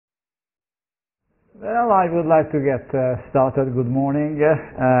Well, I would like to get started. Good morning.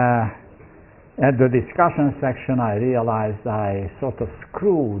 At the discussion section, I realized I sort of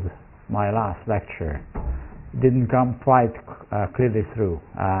screwed my last lecture. Didn't come quite clearly through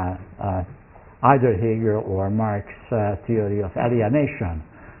either Hegel or Marx's theory of alienation.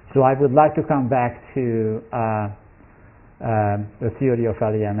 So I would like to come back to the theory of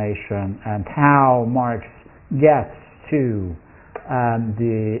alienation and how Marx gets to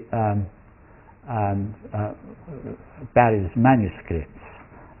the Paris manuscripts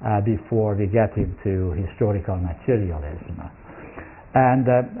before we get into historical materialism. And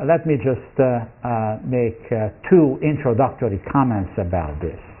let me just make two introductory comments about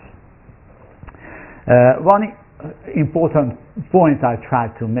this. One important point I try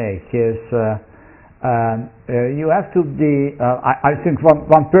to make is you have to be, I think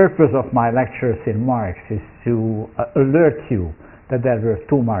one purpose of my lectures in Marx is to alert you that there were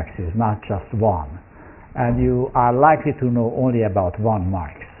two Marxes, not just one. And you are likely to know only about one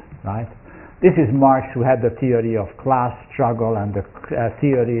Marx, right? This is Marx, who had the theory of class struggle and the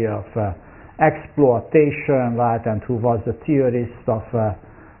theory of exploitation, right, and who was the theorist of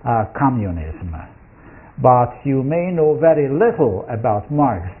communism. But you may know very little about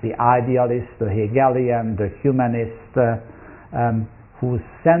Marx, the idealist, the Hegelian, the humanist, whose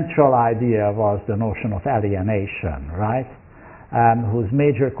central idea was the notion of alienation, right? Whose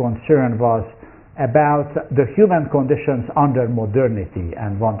major concern was about the human conditions under modernity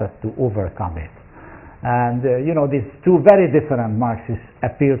and wanted to overcome it. And these two very different Marxists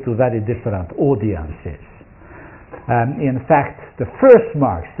appeal to very different audiences. In fact, the first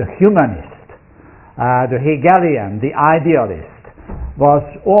Marx, the humanist, the Hegelian, the idealist, was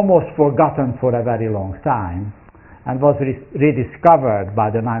almost forgotten for a very long time and was rediscovered by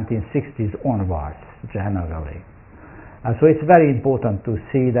the 1960s onwards, generally. So it's very important to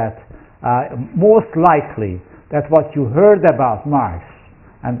see that most likely that what you heard about Marx,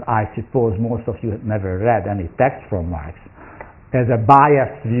 and I suppose most of you never read any text from Marx, is a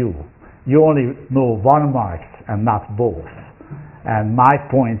biased view. You only know one Marx and not both. And my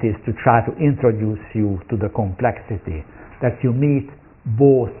point is to try to introduce you to the complexity that you meet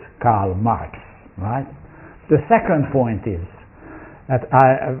both Karl Marx, right? The second point is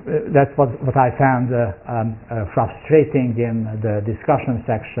that's what I found frustrating in the discussion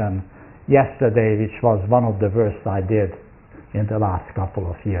section yesterday, which was one of the worst I did in the last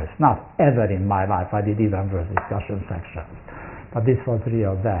couple of years. Not ever in my life I did even worse discussion sections, but this was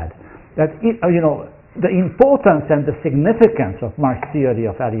real bad. That the importance and the significance of Marx's theory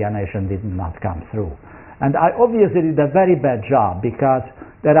of alienation did not come through, and I obviously did a very bad job because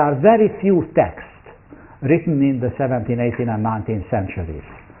there are very few texts written in the 17th, 18th, and 19th centuries,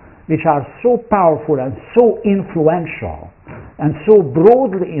 which are so powerful and so influential and so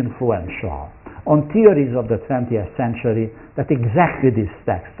broadly influential on theories of the 20th century that exactly this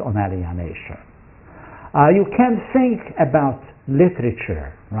text on alienation. You can think about literature,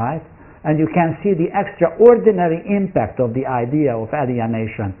 right? And you can see the extraordinary impact of the idea of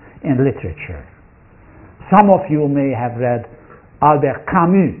alienation in literature. Some of you may have read Albert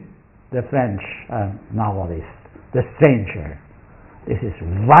Camus, the French novelist, The Stranger. This is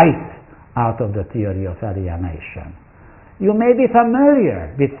right out of the theory of alienation. You may be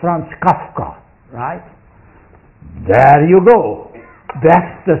familiar with Franz Kafka, right? There you go.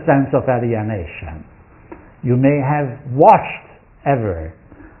 That's the sense of alienation. You may have watched ever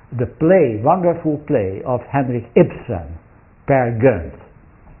the play, wonderful play of Henrik Ibsen, Per Gynt.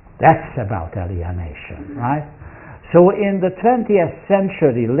 That's about alienation, right? So in the 20th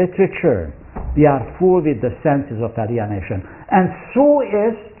century literature, we are full with the senses of alienation. And so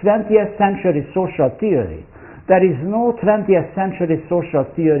is 20th century social theory. There is no 20th century social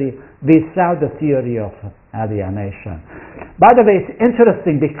theory without the theory of alienation. By the way, it's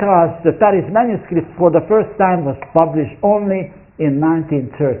interesting because the Paris manuscript for the first time was published only in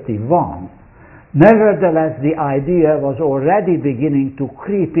 1931. Nevertheless, the idea was already beginning to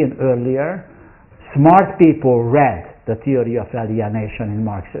creep in earlier. Smart people read the theory of alienation in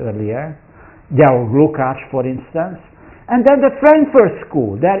Marx earlier, Georg Lukács, for instance. And then the Frankfurt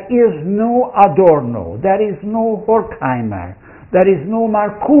School. There is no Adorno, there is no Horkheimer, there is no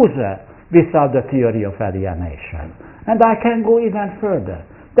Marcuse without the theory of alienation. And I can go even further.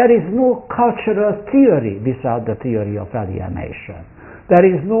 There is no cultural theory without the theory of alienation. There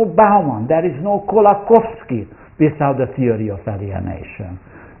is no Bauman, there is no Kolakowski without the theory of alienation.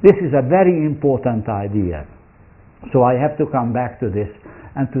 This is a very important idea. So I have to come back to this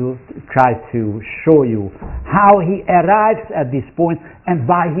and to try to show you how he arrives at this point and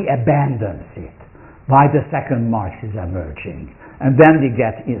why he abandons it, why the second Marx is emerging. And then we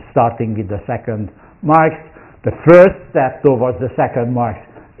get starting with the second Marx, the first step towards the second Marx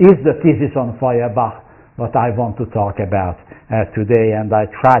is the thesis on Feuerbach, what I want to talk about today, and I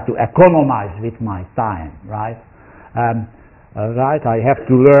try to economize with my time, right? Right, I have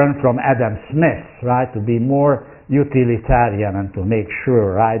to learn from Adam Smith, right, to be more utilitarian and to make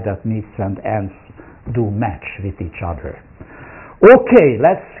sure, right, that means and ends do match with each other. Okay,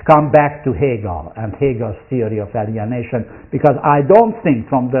 let's come back to Hegel and Hegel's theory of alienation, because I don't think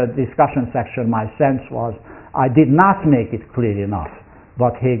from the discussion section my sense was I did not make it clear enough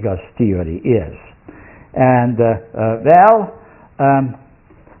what Hegel's theory is. And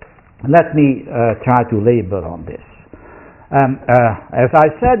let me try to labor on this. As I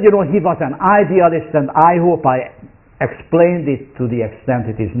said, you know, he was an idealist, and I hope I explained it to the extent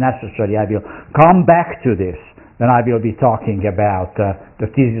it is necessary. I will come back to this when I will be talking about the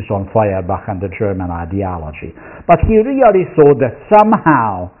thesis on Feuerbach and the German ideology. But he really saw that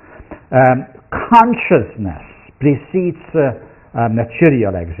somehow consciousness precedes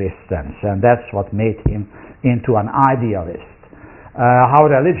material existence, and that's what made him into an idealist. How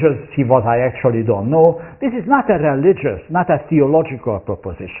religious he was, I actually don't know. This is not a religious, not a theological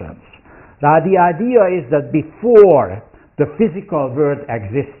proposition. The idea is that before the physical world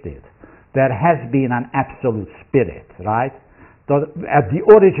existed, there has been an absolute spirit, right? So at the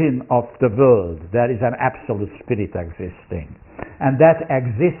origin of the world, there is an absolute spirit existing, and that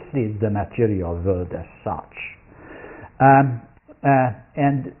existed the material world as such.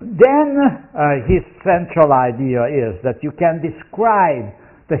 And then his central idea is that you can describe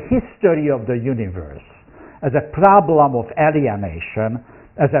the history of the universe as a problem of alienation,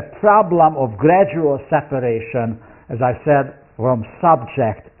 as a problem of gradual separation, as I said, from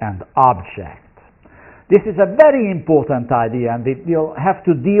subject and object. This is a very important idea, and you'll have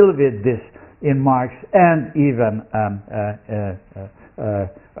to deal with this in Marx, and even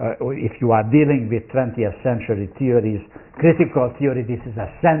if you are dealing with 20th century theories, critical theory, this is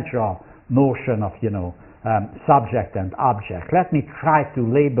a central notion of, subject and object. Let me try to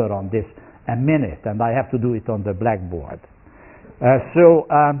labor on this a minute, and I have to do it on the blackboard.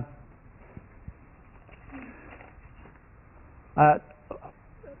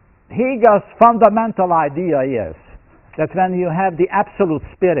 Hegel's fundamental idea is that when you have the absolute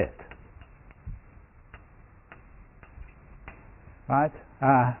spirit, right,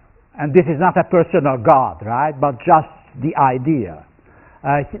 and this is not a personal God, right, but just the idea.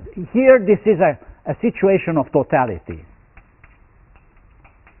 Here this is a situation of totality.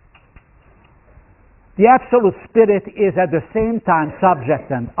 The absolute spirit is at the same time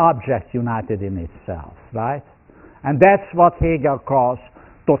subject and object united in itself, right? And that's what Hegel calls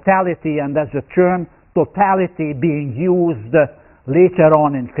totality, and that's the term totality being used later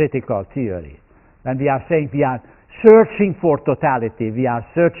on in critical theory. And we are saying we are searching for totality, we are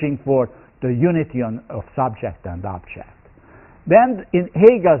searching for the unity of subject and object. Then in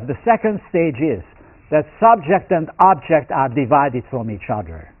Hegel's, the second stage is that subject and object are divided from each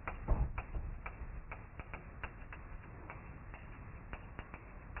other.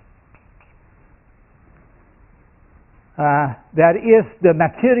 There is the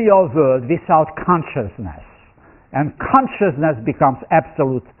material world without consciousness, and consciousness becomes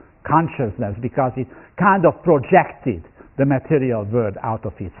absolute consciousness because it kind of projected the material world out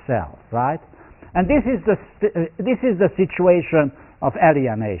of itself, right? And this is the situation of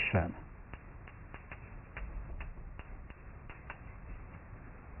alienation.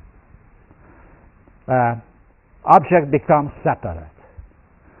 Object becomes separate.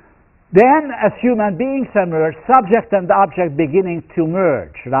 Then, as human beings emerge, subject and object beginning to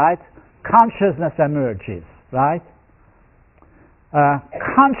merge, right? Consciousness emerges, right?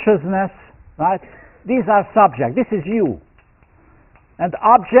 Consciousness, right? These are subject. This is you. And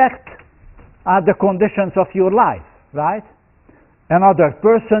object are the conditions of your life, right? Another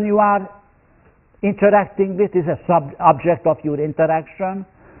person you are interacting with is a object of your interaction,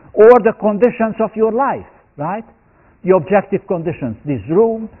 or the conditions of your life, right? The objective conditions. This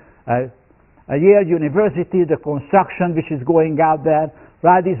room, a Yale University, the construction which is going out there,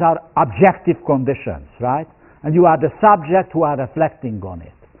 right? These are objective conditions, right? And you are the subject who are reflecting on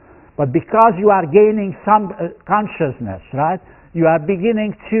it. But because you are gaining some consciousness, right? You are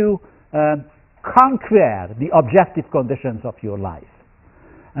beginning to conquer the objective conditions of your life.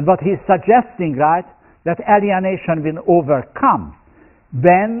 And what he's suggesting, right, that alienation will overcome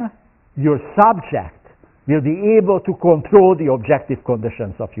when your subject will be able to control the objective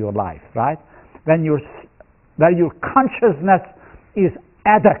conditions of your life, right? When your consciousness is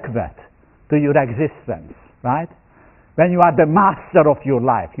adequate to your existence, right? When you are the master of your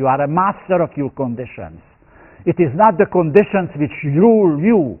life, you are a master of your conditions. It is not the conditions which rule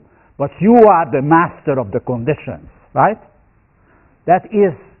you, but you are the master of the conditions, right? That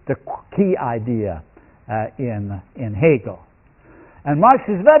is the key idea in Hegel. And Marx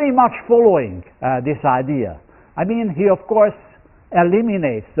is very much following this idea. I mean, he of course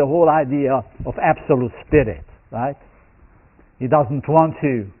eliminates the whole idea of absolute spirit, right? He doesn't want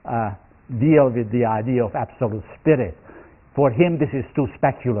to deal with the idea of absolute spirit. For him, this is too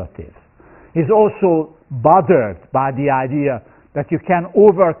speculative. He's also bothered by the idea that you can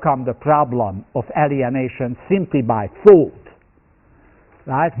overcome the problem of alienation simply by thought.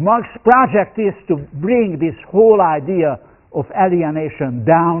 Right? Marx's project is to bring this whole idea of alienation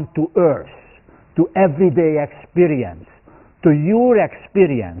down to earth, to everyday experience, to your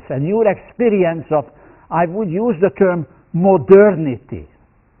experience, and your experience of, I would use the term modernity.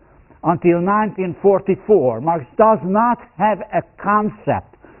 Until 1944, Marx does not have a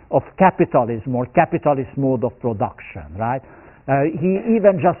concept of capitalism or capitalist mode of production, right? He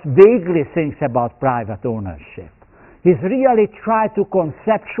even just vaguely thinks about private ownership. He's really tried to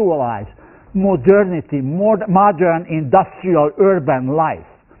conceptualize modernity, modern industrial urban life,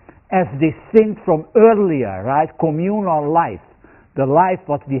 as distinct from earlier, right, communal life, the life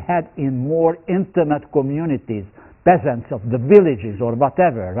what we had in more intimate communities, peasants of the villages or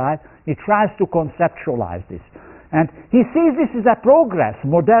whatever, right? He tries to conceptualize this. And he sees this as a progress,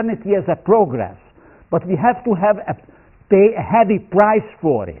 modernity as a progress, but we have to pay a heavy price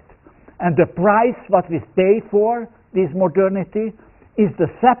for it. And the price what we pay for this modernity is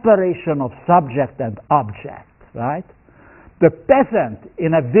the separation of subject and object, right? The peasant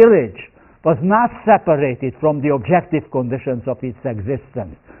in a village was not separated from the objective conditions of its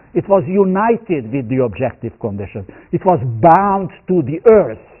existence. It was united with the objective conditions. It was bound to the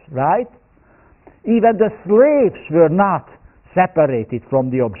earth, right? Even the slaves were not separated from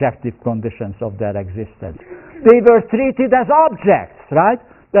the objective conditions of their existence. They were treated as objects, right?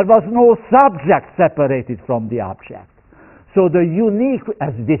 There was no subject separated from the object. So the unique,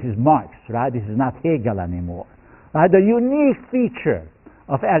 as this is Marx, right? This is not Hegel anymore. Right? The unique feature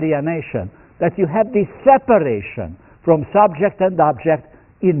of alienation, that you have this separation from subject and object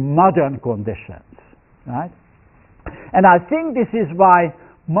in modern conditions, right? And I think this is why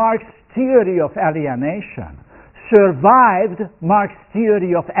Marx's theory of alienation survived Marx's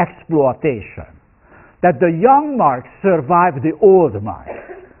theory of exploitation. That the young Marx survived the old Marx.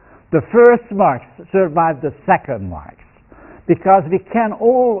 The first Marx survived the second Marx. Because we can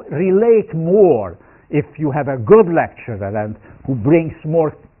all relate more if you have a good lecturer and who brings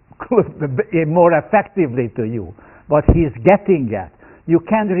more effectively to you what he's getting at. You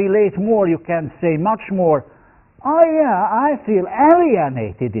can relate more, you can say much more, oh yeah, I feel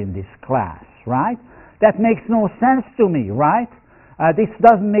alienated in this class, right? That makes no sense to me, right? This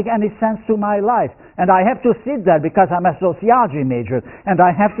doesn't make any sense to my life. And I have to sit there because I'm a sociology major and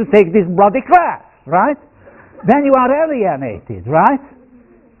I have to take this bloody class, right? Then you are alienated, right?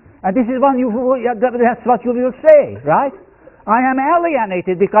 And this is that's what you will say, right? I am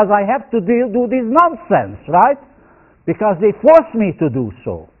alienated because I have to do this nonsense, right? Because they force me to do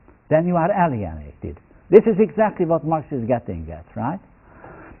so. Then you are alienated. This is exactly what Marx is getting at, right?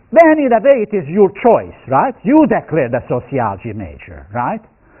 Then in a way it is your choice, right? You declared a sociology major, right?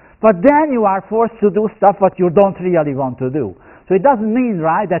 But then you are forced to do stuff what you don't really want to do. So it doesn't mean,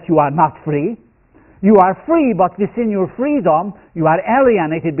 right, that you are not free. You are free, but within your freedom, you are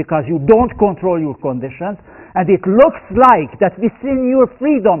alienated because you don't control your conditions. And it looks like that within your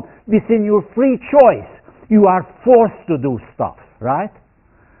freedom, within your free choice, you are forced to do stuff, right?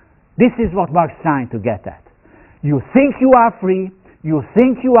 This is what Marx is trying to get at. You think you are free, you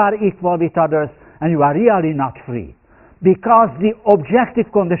think you are equal with others, and you are really not free. Because the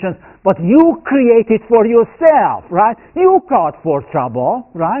objective conditions, but you created for yourself, right? You caught for trouble,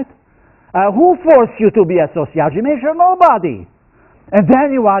 right? Who forced you to be a sociology major? Nobody. And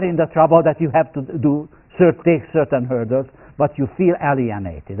then you are in the trouble that you have to take certain hurdles, but you feel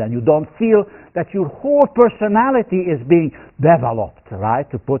alienated, and you don't feel that your whole personality is being developed, right?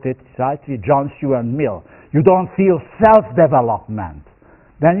 To put it right with John Stuart Mill. You don't feel self-development.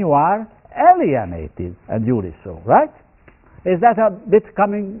 Then you are alienated, and duly so, right? Is that a bit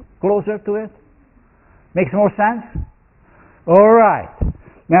coming closer to it? Makes more sense? All right.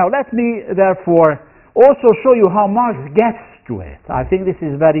 Now let me therefore also show you how Marx gets to it. I think this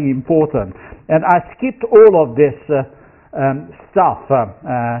is very important. And I skipped all of this stuff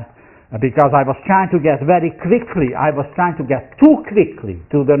because I was trying to get very quickly, I was trying to get too quickly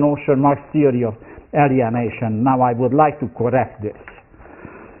to the notion Marx theory of alienation. Now I would like to correct this.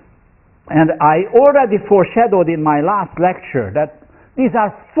 And I already foreshadowed in my last lecture that these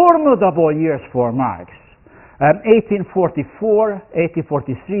are formidable years for Marx. 1844,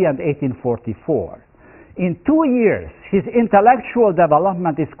 1843, and 1844. In 2 years, his intellectual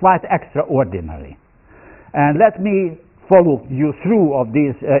development is quite extraordinary. And let me follow you through of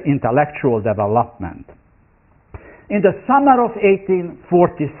this intellectual development. In the summer of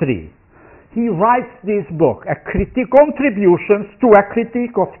 1843, he writes this book, Contributions to a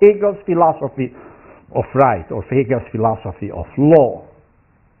Critique of Hegel's Philosophy of Right, or Hegel's Philosophy of Law.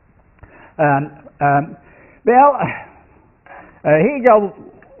 Hegel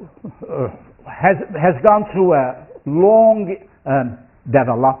has gone through a long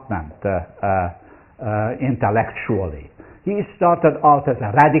development intellectually. He started out as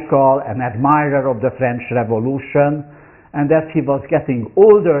a radical, an admirer of the French Revolution, and as he was getting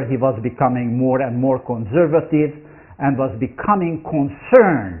older, he was becoming more and more conservative and was becoming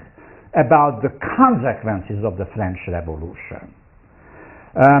concerned about the consequences of the French Revolution.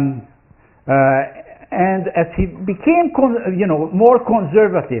 And as he became, more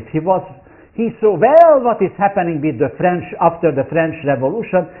conservative, he saw, well, what is happening with the French after the French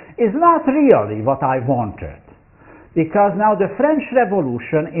Revolution is not really what I wanted. Because now the French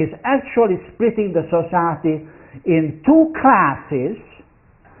Revolution is actually splitting the society in two classes,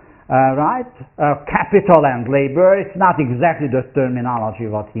 capital and labor. It's not exactly the terminology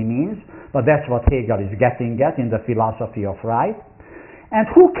what he means, but that's what Hegel is getting at in the philosophy of right. And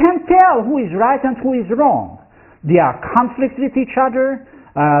who can tell who is right and who is wrong? They are conflict with each other.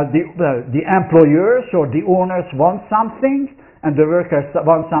 The employers or the owners want something, and the workers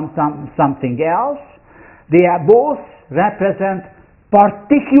want something else. They are both represent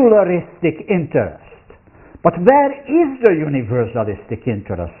particularistic interest. But where is the universalistic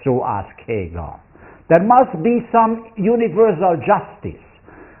interest, so asks Hegel? There must be some universal justice.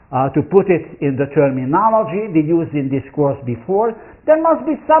 To put it in the terminology we used in this course before, there must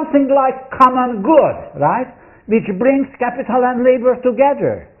be something like common good, right? Which brings capital and labor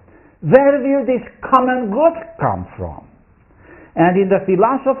together. Where will this common good come from? And in the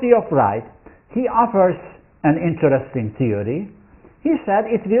philosophy of right, he offers an interesting theory. He said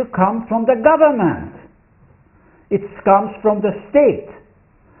it will come from the government. It comes from the state.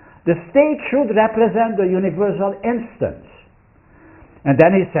 The state should represent the universal instance. And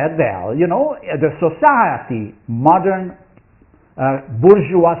then he said, well, the society, modern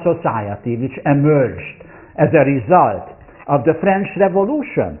bourgeois society, which emerged as a result of the French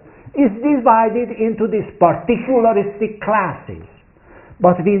Revolution, is divided into these particularistic classes.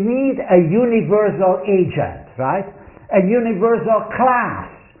 But we need a universal agent, right? A universal class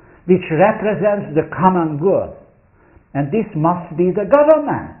which represents the common good. And this must be the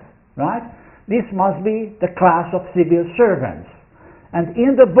government, right? This must be the class of civil servants. And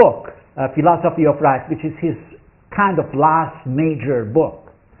in the book, Philosophy of Right, which is his kind of last major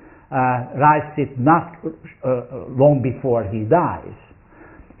book, writes it not long before he dies.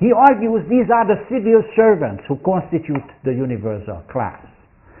 He argues these are the civil servants who constitute the universal class.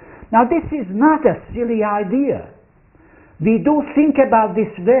 Now this is not a silly idea. We do think about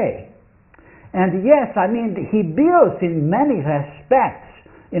this way. And yes, he builds in many respects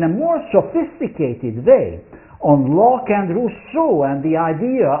in a more sophisticated way on Locke and Rousseau and the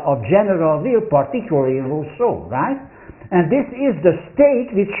idea of general will, particularly in Rousseau, right? And this is the state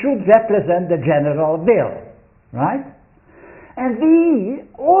which should represent the general will, right? And we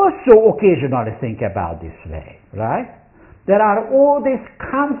also occasionally think about this way, right? There are all these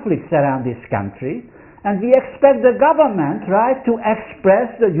conflicts around this country, and we expect the government, right, to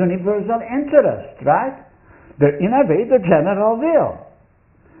express the universal interest, right? In a way, the general will.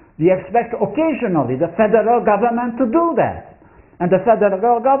 We expect occasionally the federal government to do that. And the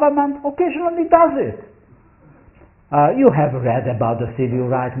federal government occasionally does it. You have read about the civil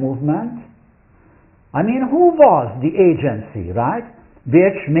rights movement. Who was the agency, right,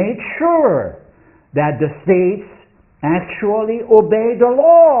 which made sure that the states actually obey the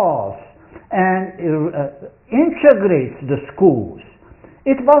laws and integrates the schools?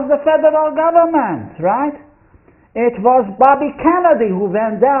 It was the federal government, right? It was Bobby Kennedy who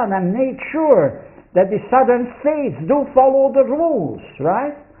went down and made sure that the southern states do follow the rules,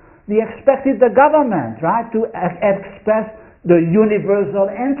 right? We expected the government, right, to express the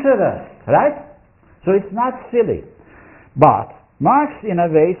universal interest, right? So it's not silly. But Marx, in a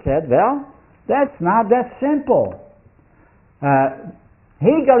way, said, well, that's not that simple.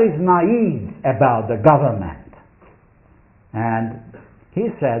 Hegel is naive about the government. And he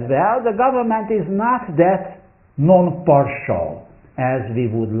said, well, the government is not that non-partial as we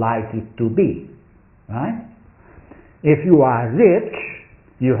would like it to be, right? If you are rich,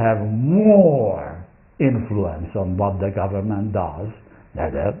 you have more influence on what the government does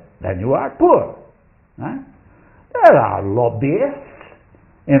than you are poor, right? There are lobbyists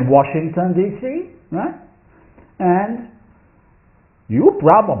in Washington, D.C., right? And you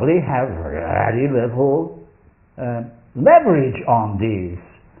probably have very little leverage on these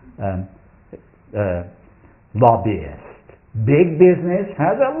lobbyists. Big business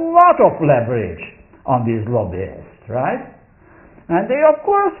has a lot of leverage on these lobbyists, right? And they, of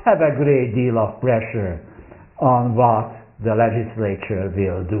course, have a great deal of pressure on what the legislature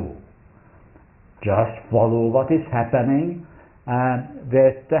will do. Just follow what is happening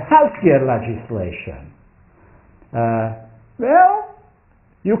with the healthcare legislation. Well,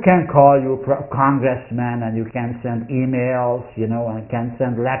 you can call your congressman and you can send emails, and can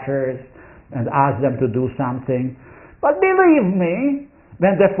send letters and ask them to do something. But believe me,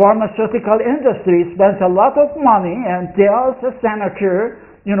 when the pharmaceutical industry spends a lot of money and tells a senator,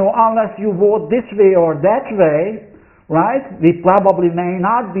 unless you vote this way or that way, right, we probably may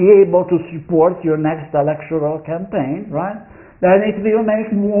not be able to support your next electoral campaign, right, then it will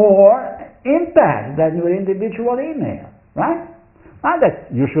make more impact than your individual email, right? Not that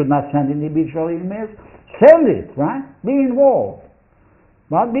you should not send individual emails, send it, right? Be involved.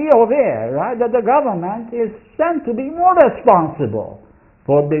 But be aware, right, that the government is sent to be more responsible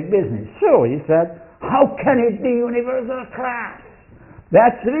for big business. So he said, how can it be universal class?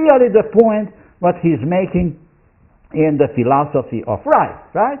 That's really the point what he's making in the philosophy of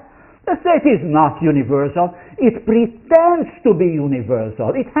right? The state is not universal. It pretends to be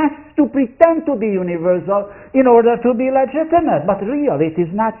universal. It has to pretend to be universal in order to be legitimate, but really it is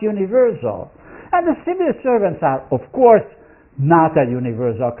not universal. And the civil servants are, of course, not a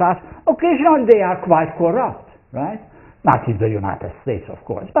universal class. Occasionally they are quite corrupt, right? Not in the United States, of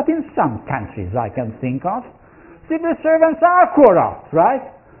course, but in some countries I can think of, civil servants are corrupt, right?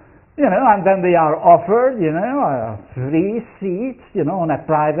 And then they are offered, free seats, on a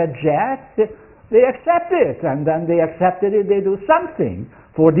private jet. They accept it, and then they accepted it, they do something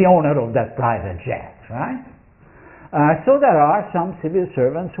for the owner of that private jet, right? So there are some civil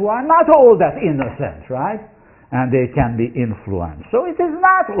servants who are not all that innocent, right? And they can be influenced. So it is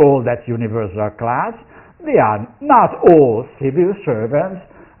not all that universal class. They are not all civil servants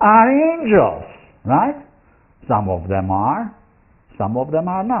are angels, right? Some of them are, some of them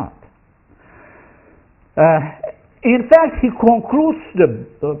are not. In fact, he concludes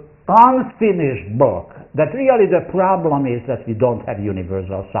the unfinished book that really the problem is that we don't have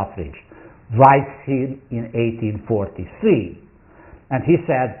universal suffrage. Writes him in 1843. And he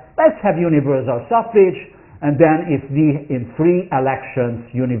said, let's have universal suffrage, and then if we, in free elections,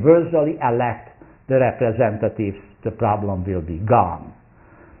 universally elect the representatives, the problem will be gone.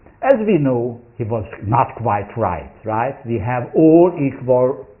 As we know, he was not quite right? We have all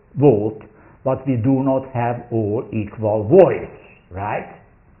equal vote, but we do not have all equal voice, right?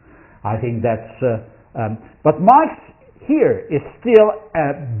 I think that's, but Marx here is still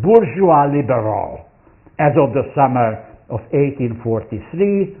a bourgeois liberal. As of the summer of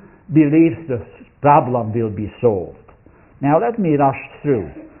 1843, believes the problem will be solved. Now let me rush through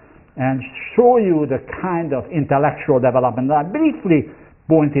and show you the kind of intellectual development. I briefly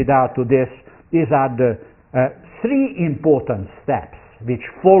pointed out to this. These are the three important steps which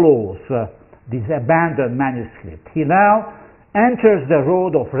follows this abandoned manuscript. He now enters the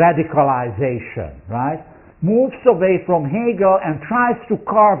road of radicalization, right? Moves away from Hegel and tries to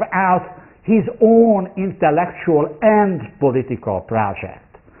carve out his own intellectual and political project.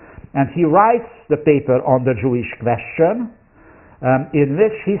 And he writes the paper on the Jewish question, in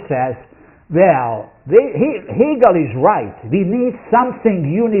which he says, well, Hegel is right. We need something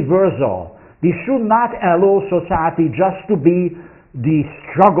universal. We should not allow society just to be the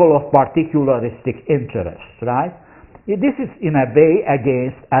struggle of particularistic interests, right? This is in a way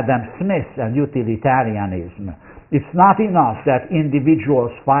against Adam Smith and utilitarianism. It's not enough that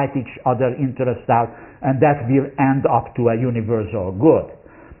individuals fight each other interests out and that will end up to a universal good.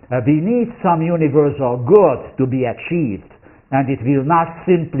 We need some universal good to be achieved, and it will not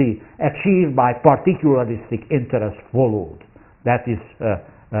simply achieved by particularistic interest followed. That is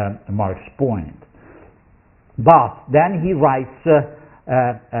Marx's point. But then he writes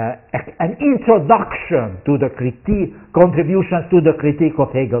an introduction to the contributions to the critique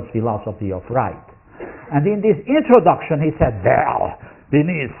of Hegel's philosophy of right. And in this introduction he said, well, we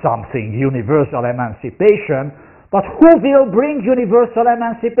need something, universal emancipation, but who will bring universal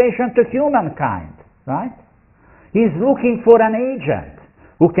emancipation to humankind, right? He's looking for an agent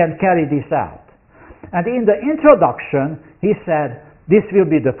who can carry this out. And in the introduction he said, this will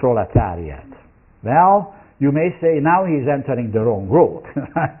be the proletariat. Well, you may say now he's entering the wrong road,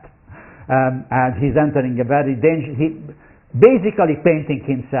 right? And he's entering a very dangerous. basically painting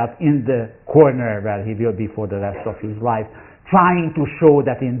himself in the corner where he will be for the rest of his life, trying to show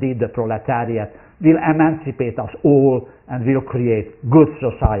that indeed the proletariat will emancipate us all and will create good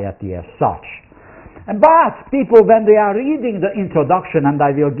society as such. But people, when they are reading the introduction, and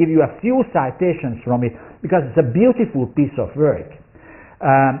I will give you a few citations from it because it's a beautiful piece of work.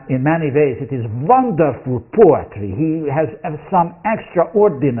 In many ways it is wonderful poetry. He has some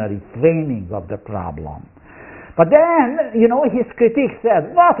extraordinary framing of the problem. But then, his critique said,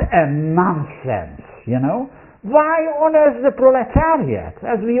 what a nonsense, Why on earth the proletariat?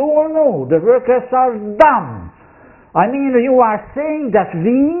 As we all know, the workers are dumb. I mean, you are saying that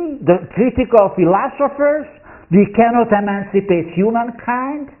we, the critical philosophers, we cannot emancipate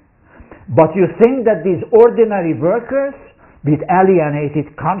humankind, but you think that these ordinary workers with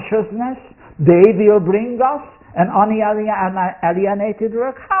alienated consciousness, they will bring us an unalienated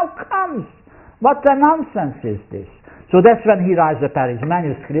work? How comes? What a nonsense is this? So that's when he writes the Paris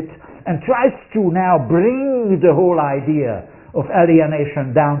manuscript and tries to now bring the whole idea of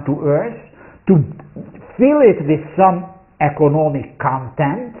alienation down to earth, to fill it with some economic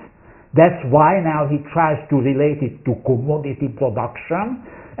content. That's why now he tries to relate it to commodity production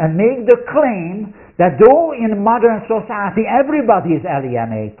and make the claim that though in modern society everybody is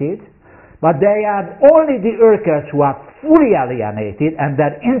alienated, but they are only the workers who are fully alienated, and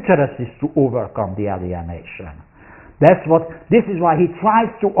their interest is to overcome the alienation. This is why he tries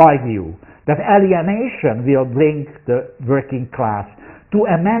to argue that alienation will bring the working class to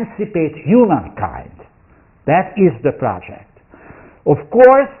emancipate humankind. That is the project. Of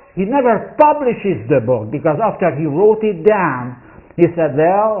course, he never publishes the book, because after he wrote it down, he said,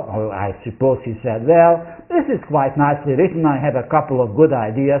 I suppose he said, this is quite nicely written, I have a couple of good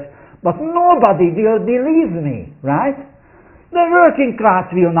ideas, but nobody will believe me, right? The working class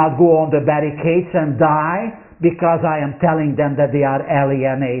will not go on the barricades and die because I am telling them that they are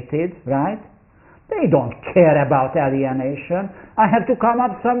alienated, right? They don't care about alienation. I have to come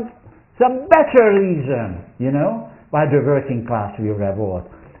up some better reason, why the working class will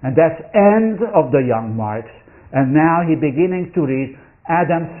revolt. And that's end of the young Marx. And now he's beginning to read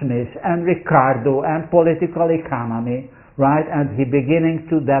Adam Smith and Ricardo and political economy, right? And he's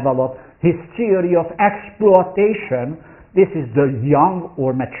beginning to develop his theory of exploitation. This is the young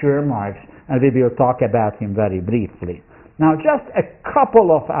or mature Marx, and we will talk about him very briefly. Now, just a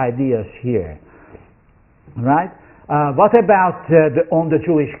couple of ideas here, right? What about on the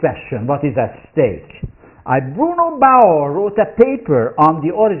Jewish question? What is at stake? Bruno Bauer wrote a paper on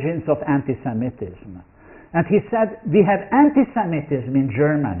the origins of anti-Semitism. And he said, we have anti-Semitism in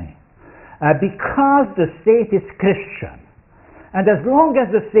Germany because the state is Christian. And as long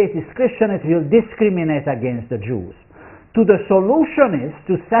as the state is Christian, it will discriminate against the Jews. The solution is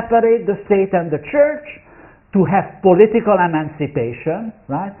to separate the state and the church, to have political emancipation,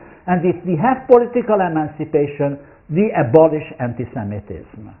 right? And if we have political emancipation, we abolish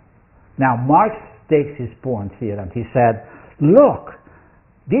anti-Semitism. Now, Marx takes his point here, and he said, look,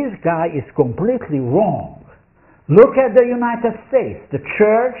 this guy is completely wrong. Look at the United States. The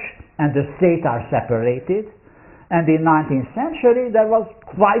church and the state are separated, and in the 19th century there was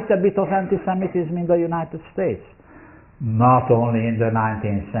quite a bit of anti-Semitism in the United States. Not only in the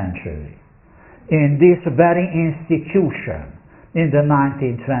 19th century. In this very institution, in the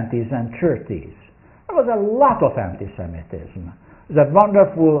 1920s and 30s, there was a lot of anti-Semitism. The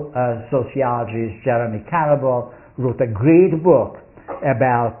wonderful sociologist Jeremy Carabel wrote a great book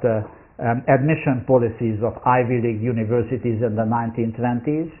about admission policies of Ivy League universities in the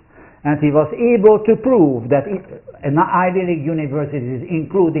 1920s, and he was able to prove that Ivy League universities,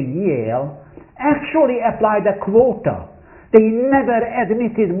 including Yale, actually applied a quota. They never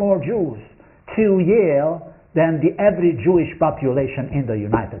admitted more Jews to Yale than the average Jewish population in the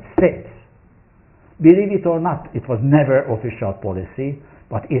United States. Believe it or not, it was never official policy,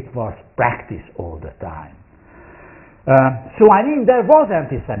 but it was practice all the time. So I mean, there was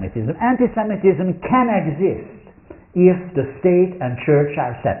anti-Semitism. Anti-Semitism can exist if the state and church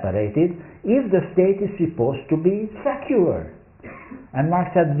are separated, if the state is supposed to be secular. And Marx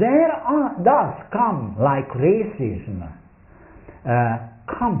said, where does come, like racism,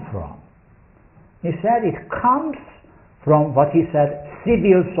 come from? He said it comes from what he said,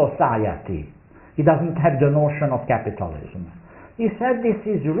 civil society. He doesn't have the notion of capitalism. He said this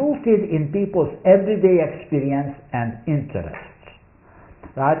is rooted in people's everyday experience and interests.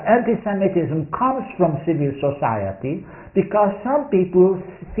 Right? Anti-Semitism comes from civil society because some people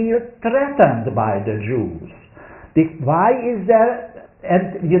feel threatened by the Jews. Why is there,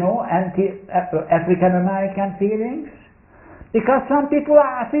 anti-African American feelings? Because some people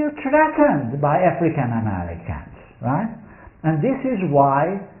feel threatened by African Americans, right? And this is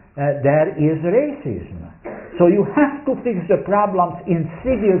why there is racism. So you have to fix the problems in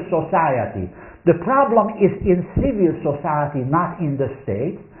civil society. The problem is in civil society, not in the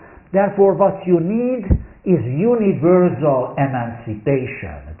state. Therefore, what you need is universal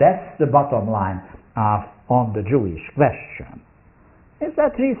emancipation. That's the bottom line on the Jewish question. Is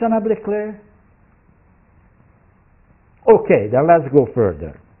that reasonably clear? Okay, then let's go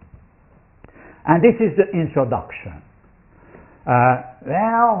further. And this is the introduction.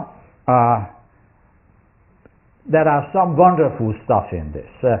 There are some wonderful stuff in this.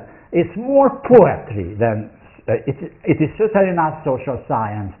 It's more poetry than, it is certainly not social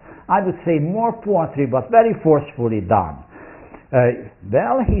science. I would say more poetry, but very forcefully done.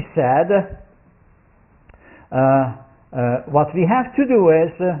 He said, what we have to do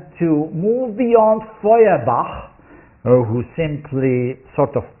is to move beyond Feuerbach, who simply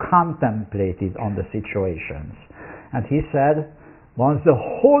sort of contemplated on the situations. And he said, once the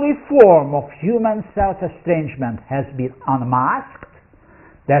holy form of human self-estrangement has been unmasked,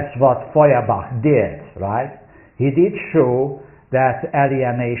 that's what Feuerbach did, right? He did show that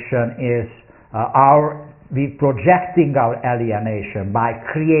alienation is we projecting our alienation by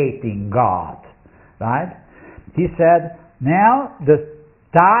creating God, right? He said, now the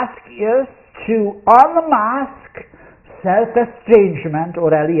task is to unmask self-estrangement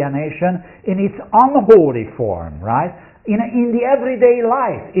or alienation in its unholy form, right? In the everyday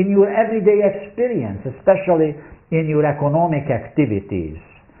life, in your everyday experience, especially in your economic activities.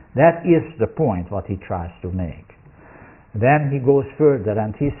 That is the point what he tries to make. Then he goes further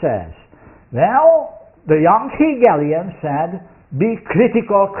and he says, well, the young Hegelian said, be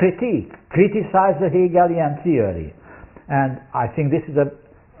critical critique, criticize the Hegelian theory. And I think this is a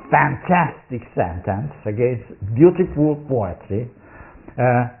fantastic sentence, against beautiful poetry,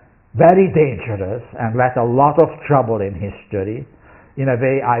 very dangerous and led a lot of trouble in history. In a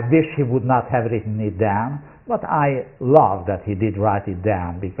way, I wish he would not have written it down, but I love that he did write it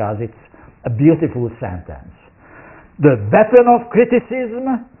down because it's a beautiful sentence. The weapon of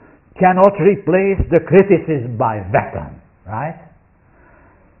criticism cannot replace the criticism by weapon, right?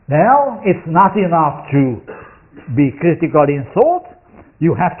 Now, it's not enough to be critical in thought,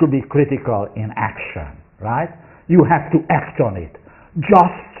 you have to be critical in action, right? You have to act on it.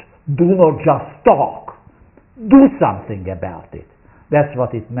 Do not just talk. Do something about it. That's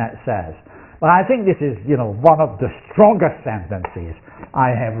what it says. But I think this is, one of the strongest sentences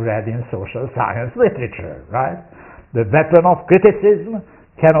I have read in social science literature, right? The weapon of criticism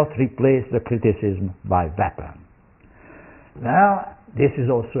cannot replace the criticism by weapon. Now, this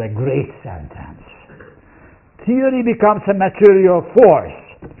is also a great sentence. Theory becomes a material force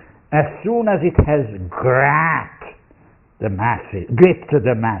as soon as it has gripped the masses.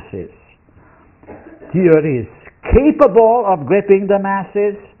 Theory is capable of gripping the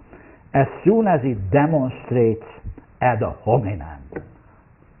masses as soon as it demonstrates ad hominem.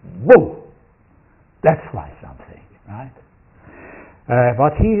 Whoa! That's quite something, right?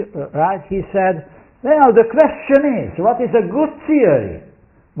 He said, well, the question is, what is a good theory?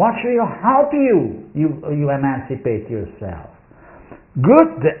 What will help you emancipate yourself?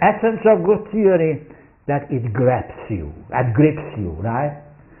 The essence of good theory, that it grips you, right?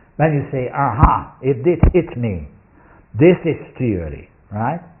 When you say, it did hit me, this is theory,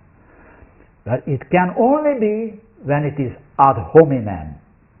 right? But it can only be when it is ad hominem,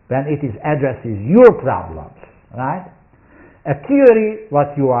 when it addresses your problems, right? A theory,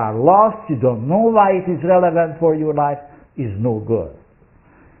 what you are lost, you don't know why it is relevant for your life, is no good.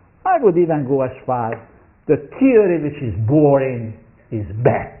 I would even go as far, the theory which is boring is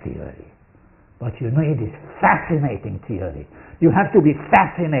bad theory. But you need this fascinating theory. You have to be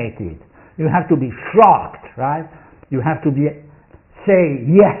fascinated. You have to be shocked, right? You have to say,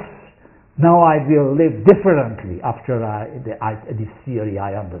 yes, now I will live differently after this theory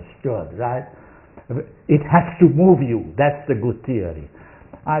I understood, right? It has to move you. That's the good theory.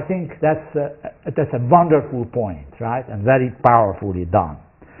 I think that's a wonderful point, right? And very powerfully done.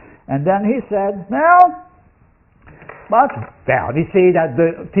 And then he said, we say that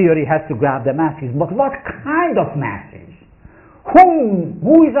the theory has to grab the masses, but what kind of masses?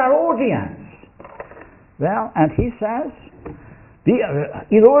 Who is our audience? Well, and he says,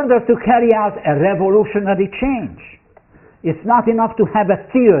 in order to carry out a revolutionary change, it's not enough to have a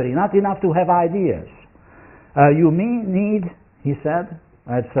theory, not enough to have ideas. You need, he said,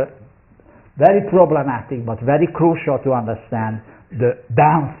 it's very problematic but very crucial to understand the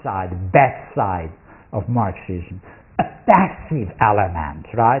downside, bad side of Marxism. A passive element,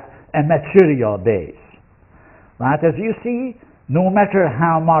 right? A material base. Right? As you see, no matter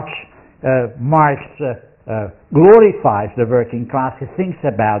how much Marx glorifies the working class. He thinks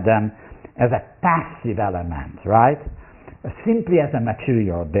about them as a passive element, right? Simply as a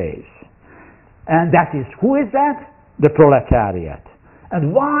material base. And that is, who is that? The proletariat.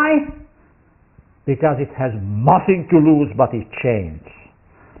 And why? Because it has nothing to lose but its change.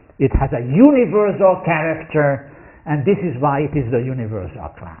 It has a universal character, and this is why it is the universal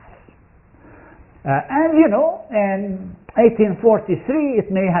class. And you know, in 1843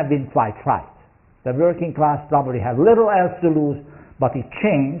 it may have been quite right. The working class probably had little else to lose, but it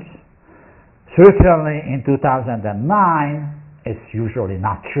changed. Certainly in 2009, it's usually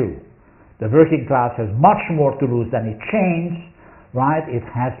not true. The working class has much more to lose than it changed, right? It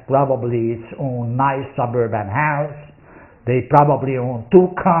has probably its own nice suburban house. They probably own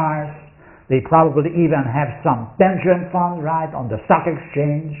 2 cars. They probably even have some pension fund, right, on the stock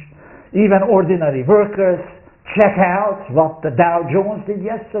exchange. Even ordinary workers check out what the Dow Jones did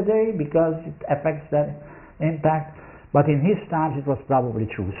yesterday because it affects their impact. But in his times it was probably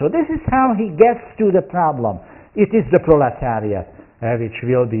true. So this is how he gets to the problem. It is the proletariat which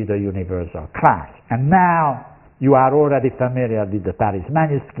will be the universal class. And now you are already familiar with the Paris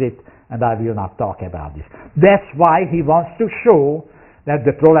manuscript, and I will not talk about this. That's why he wants to show that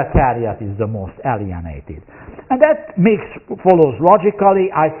the proletariat is the most alienated. And that follows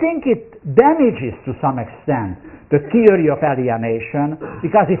logically. I think it damages to some extent the theory of alienation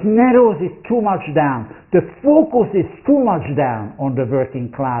because it narrows it too much down. The focus is too much down on the working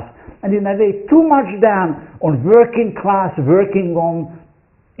class, and in a way too much down on working class working on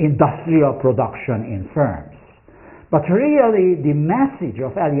industrial production in firms. But really the message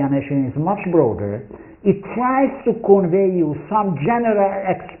of alienation is much broader. It tries to convey you some general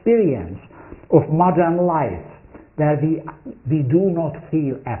experience of modern life where we do not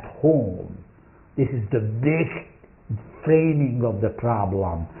feel at home. This is the big framing of the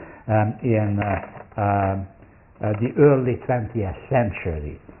problem in the early 20th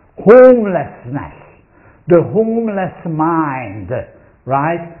century. Homelessness, the homeless mind,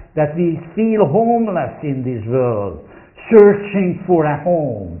 right? That we feel homeless in this world, searching for a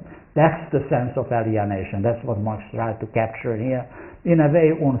home. That's the sense of alienation. That's what Marx tried to capture here. In a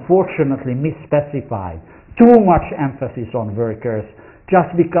way, unfortunately, misspecified. Too much emphasis on workers,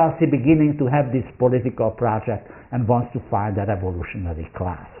 just because he's beginning to have this political project and wants to find a revolutionary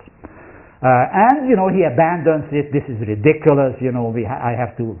class. And, you know, he abandons it. This is ridiculous. You know, I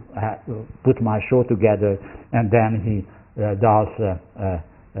have to put my show together, and then he does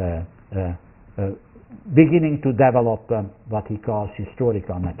beginning to develop what he calls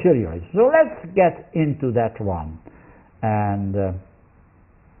historical materialism. So let's get into that one. And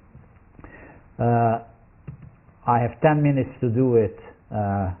I have 10 minutes to do it,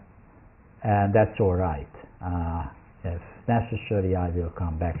 and that's all right. If necessary, I will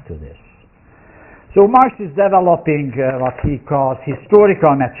come back to this. So Marx is developing what he calls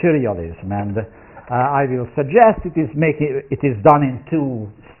historical materialism, and I will suggest it is done in 2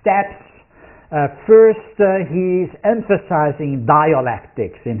 steps. First, he's emphasizing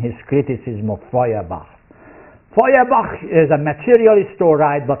dialectics in his criticism of Feuerbach. Feuerbach is a materialist, all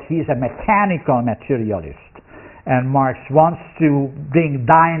right, but he's a mechanical materialist. And Marx wants to bring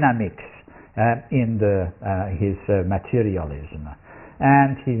dynamics in his materialism.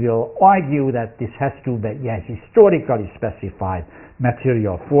 And he will argue that this has to be historically specified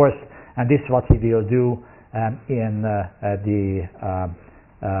material force, and this is what he will do in the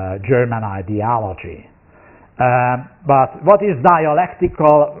German ideology. But what is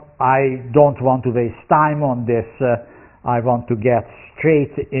dialectical? I don't want to waste time on this. I want to get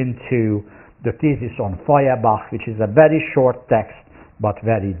straight into the thesis on Feuerbach, which is a very short text but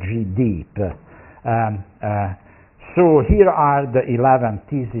very deep. So here are the 11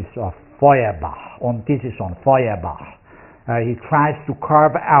 theses of Feuerbach, thesis on Feuerbach. He tries to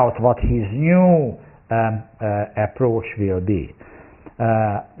carve out what his new approach will be.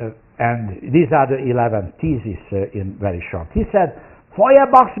 And these are the 11 theses in very short. He said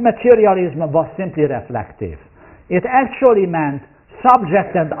Feuerbach's materialism was simply reflective. It actually meant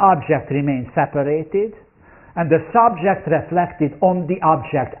subject and object remain separated, and the subject reflected on the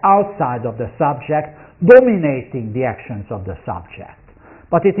object outside of the subject, dominating the actions of the subject.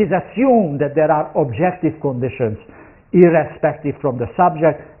 But it is assumed that there are objective conditions irrespective from the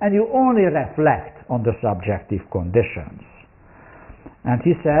subject, and you only reflect on the subjective conditions. And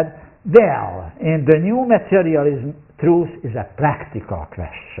he said, well, in the new materialism, truth is a practical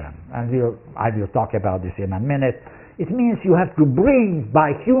question. And I will talk about this in a minute. It means you have to bring,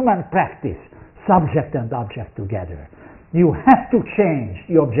 by human practice, subject and object together. You have to change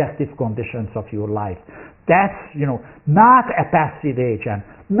the objective conditions of your life. That's, not a passive agent,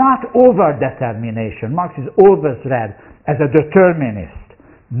 not over-determination. Marx is always read as a determinist.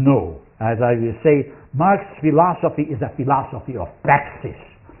 No, as I will say, Marx's philosophy is a philosophy of praxis.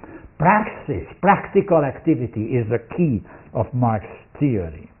 Praxis, practical activity, is the key of Marx's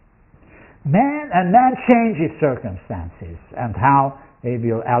theory. Man changes circumstances, and how we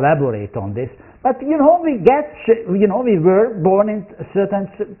will elaborate on this. But we were born in certain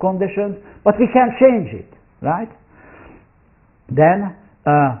conditions, but we can change it, right? Then,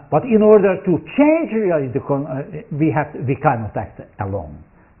 but in order to change really, we cannot act alone.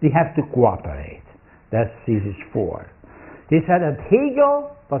 We have to cooperate. That's thesis 4. He said that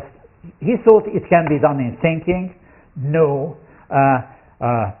Hegel, he thought it can be done in thinking. No.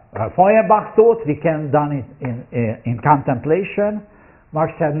 Feuerbach thought we can done it in contemplation.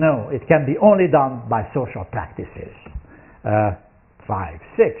 Marx said no, it can be only done by social practices. 5,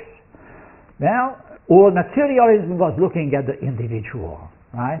 6. Well, all materialism was looking at the individual,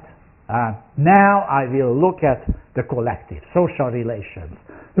 right? Now I will look at the collective, social relations.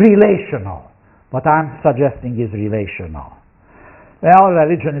 Relational. What I'm suggesting is relational. Well,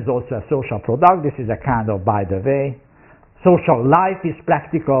 religion is also a social product. This is a kind of by the way. Social life is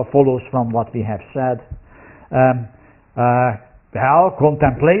practical, follows from what we have said. Well,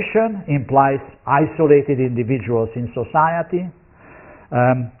 contemplation implies isolated individuals in society.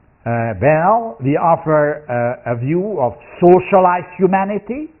 Well, we offer a view of socialized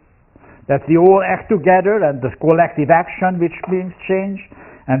humanity, that we all act together and the collective action which brings change.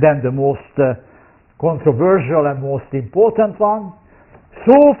 And then the most controversial and most important one.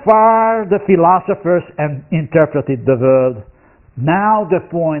 So far the philosophers interpreted the world. Now the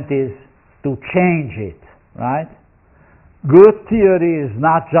point is to change it, right? Good theory is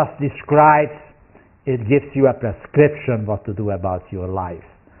not just describes, it gives you a prescription what to do about your life.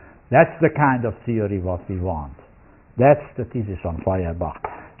 That's the kind of theory what we want. That's the thesis on Feuerbach.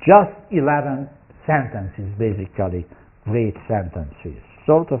 Just 11 sentences, basically, great sentences.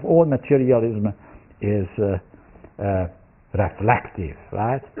 Sort of all materialism is reflective,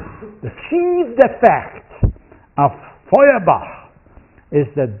 right? The chief defect of Feuerbach is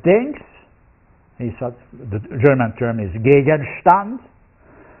that Dings, he said, the German term is Gegenstand,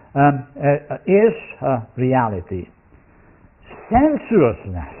 is reality.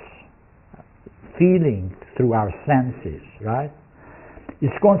 Sensuousness, feeling through our senses, right,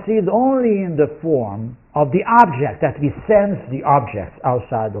 is conceived only in the form of the object, that we sense the objects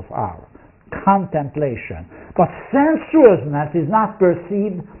outside of our contemplation. But sensuousness is not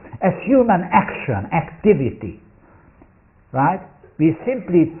perceived as human action, activity, right? We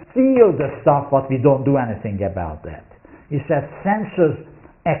simply feel the stuff, but we don't do anything about that. He says sensuous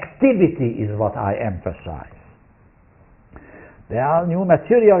activity is what I emphasize. Well, new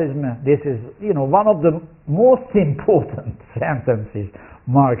materialism, this is, one of the most important sentences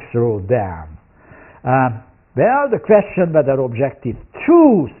Marx wrote down. Well, the question whether objective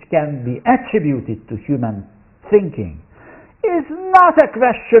truth can be attributed to human thinking is not a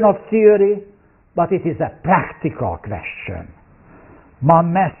question of theory, but it is a practical question.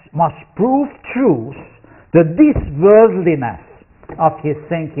 One must prove truth, the this-worldliness of his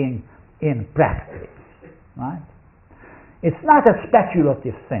thinking in practice. Right? It's not a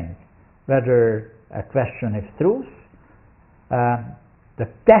speculative thing, whether a question is truth. The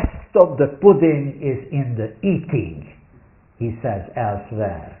test of the pudding is in the eating, he says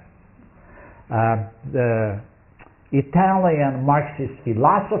elsewhere. The Italian Marxist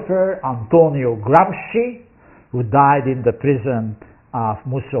philosopher Antonio Gramsci, who died in the prison of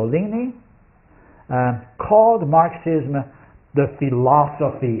Mussolini, called Marxism the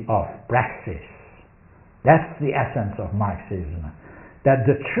philosophy of praxis. That's the essence of Marxism. That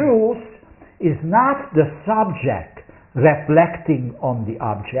the truth is not the subject reflecting on the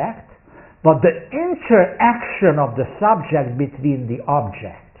object, but the interaction of the subject between the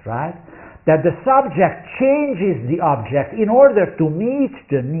object, right? That the subject changes the object in order to meet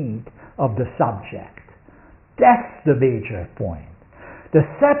the need of the subject. That's the major point. The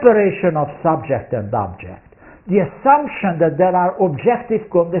separation of subject and object. The assumption that there are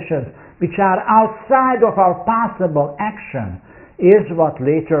objective conditions which are outside of our possible action is what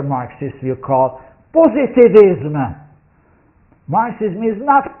later Marxists will call positivism. Marxism is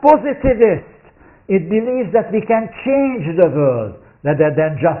not positivist. It believes that we can change the world rather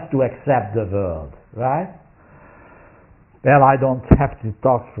than just to accept the world, right? Well, I don't have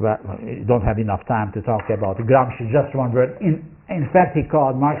enough time to talk about Gramsci. Just one word. In fact, he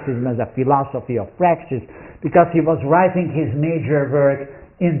called Marxism as a philosophy of praxis because he was writing his major work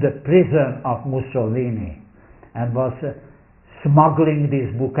in the prison of Mussolini and was smuggling this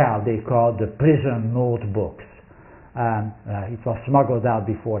book out. They called the prison notebooks. It was smuggled out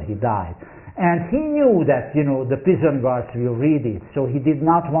before he died. And he knew that, the prison guards will read it, so he did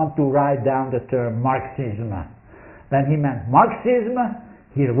not want to write down the term Marxism. When he meant Marxism,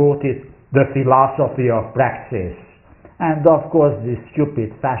 he wrote it the philosophy of praxis. And of course, the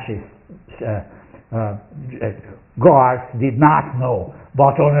stupid fascist guards did not know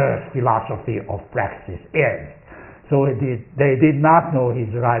what on earth philosophy of praxis is. So they did not know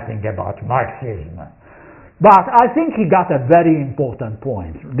he's writing about Marxism. But I think he got a very important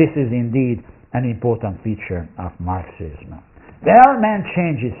point. This is indeed an important feature of Marxism. Well, man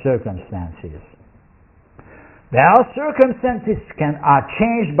changes circumstances. Well, circumstances are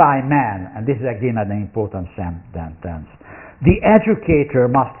changed by man, and this is again an important sentence. The educator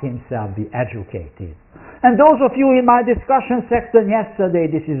must himself be educated. And those of you in my discussion section yesterday,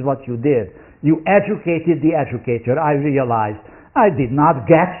 this is what you did. You educated the educator. I realized I did not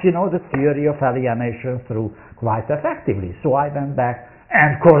get, the theory of alienation through quite effectively. So I went back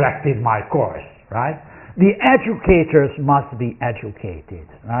and corrected my course, right? The educators must be educated,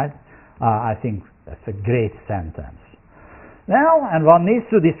 right? I think that's a great sentence. Well, and one needs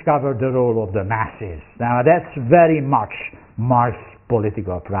to discover the role of the masses. Now, that's very much Marx's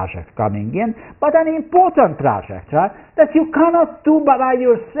political project coming in, but an important project, right? That you cannot do by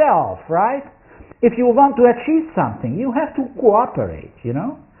yourself, right? If you want to achieve something, you have to cooperate,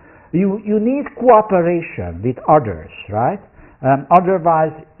 You need cooperation with others, right?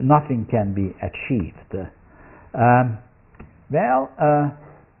 Otherwise, nothing can be achieved.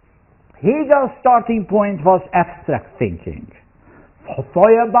 Hegel's starting point was abstract thinking.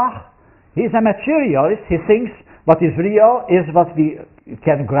 Feuerbach, he's a materialist. He thinks what is real is what we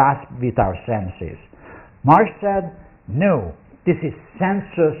can grasp with our senses. Marx said, no, this is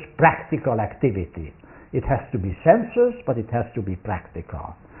sensuous practical activity. It has to be sensuous, but it has to be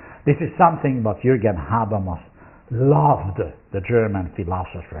practical. This is something that Jürgen Habermas loved, the German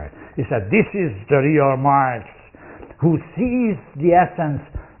philosopher. He said, this is the real Marx, who sees the essence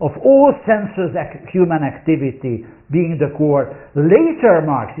of all sensuous human activity being the core. Later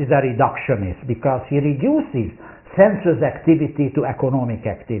Marx is a reductionist because he reduces sensuous activity to economic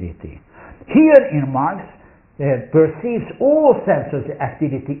activity. Here in Marx, perceives all sensuous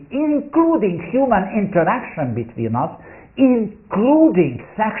activity, including human interaction between us, including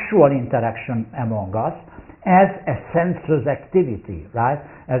sexual interaction among us, as a sensuous activity, right?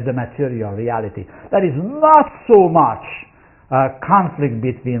 As the material reality. There is not so much conflict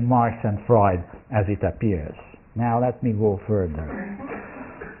between Marx and Freud as it appears. Now let me go further.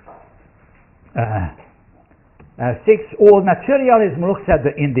 All materialism looks at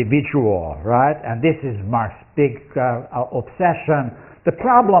the individual, right? And this is Marx's big obsession. The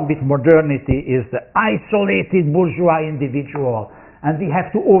problem with modernity is the isolated bourgeois individual, and we have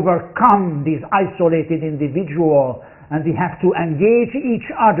to overcome this isolated individual, and we have to engage each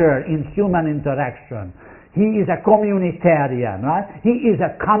other in human interaction. He is a communitarian, right? He is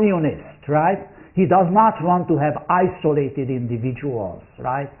a communist, right? He does not want to have isolated individuals,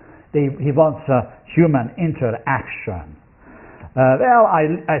 right? He wants human interaction.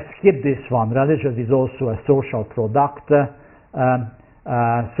 I skipped this one. Religion is also a social product.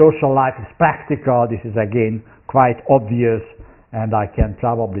 Social life is practical. This is again quite obvious, and I can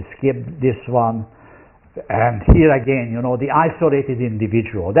probably skip this one. And here again, the isolated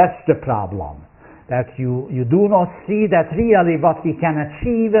individual, that's the problem. That you do not see that really what we can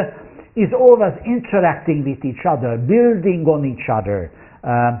achieve is always interacting with each other, building on each other.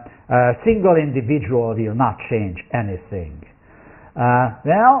 A single individual will not change anything.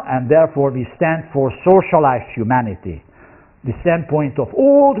 And therefore we stand for socialized humanity. The standpoint of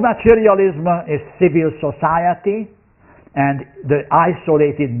old materialism is civil society and the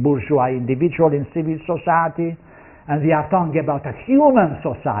isolated bourgeois individual in civil society, and we are talking about a human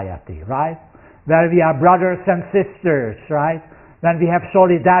society, right? Where we are brothers and sisters, right? When we have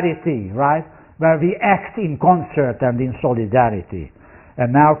solidarity, right? Where we act in concert and in solidarity.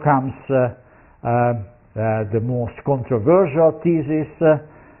 And now comes the most controversial thesis,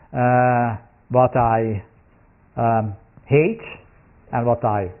 what I hate and what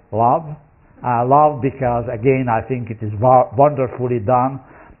I love. I love because, again, I think it is wonderfully done.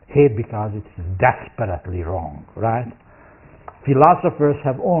 Hate because it is desperately wrong, right? Philosophers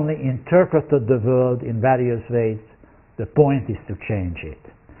have only interpreted the world in various ways. The point is to change it.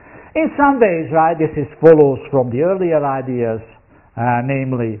 In some ways, right, this follows from the earlier ideas,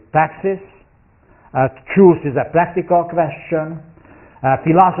 namely praxis. Truth is a practical question.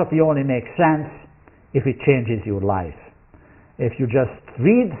 Philosophy only makes sense if it changes your life. If you just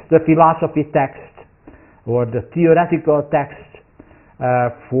read the philosophy text or the theoretical text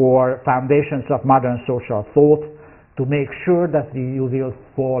for foundations of modern social thought, to make sure that you will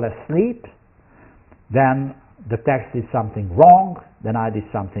fall asleep, then the text did something wrong, then I did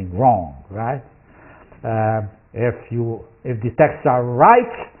something wrong, right? If the texts are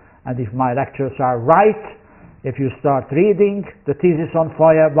right, and if my lectures are right, if you start reading the thesis on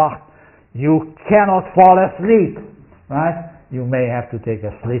Feuerbach, you cannot fall asleep, right? You may have to take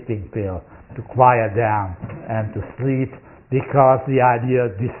a sleeping pill to quiet down and to sleep because the idea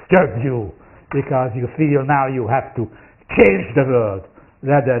disturbs you, because you feel now you have to change the world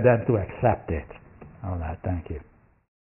rather than to accept it. All right, thank you.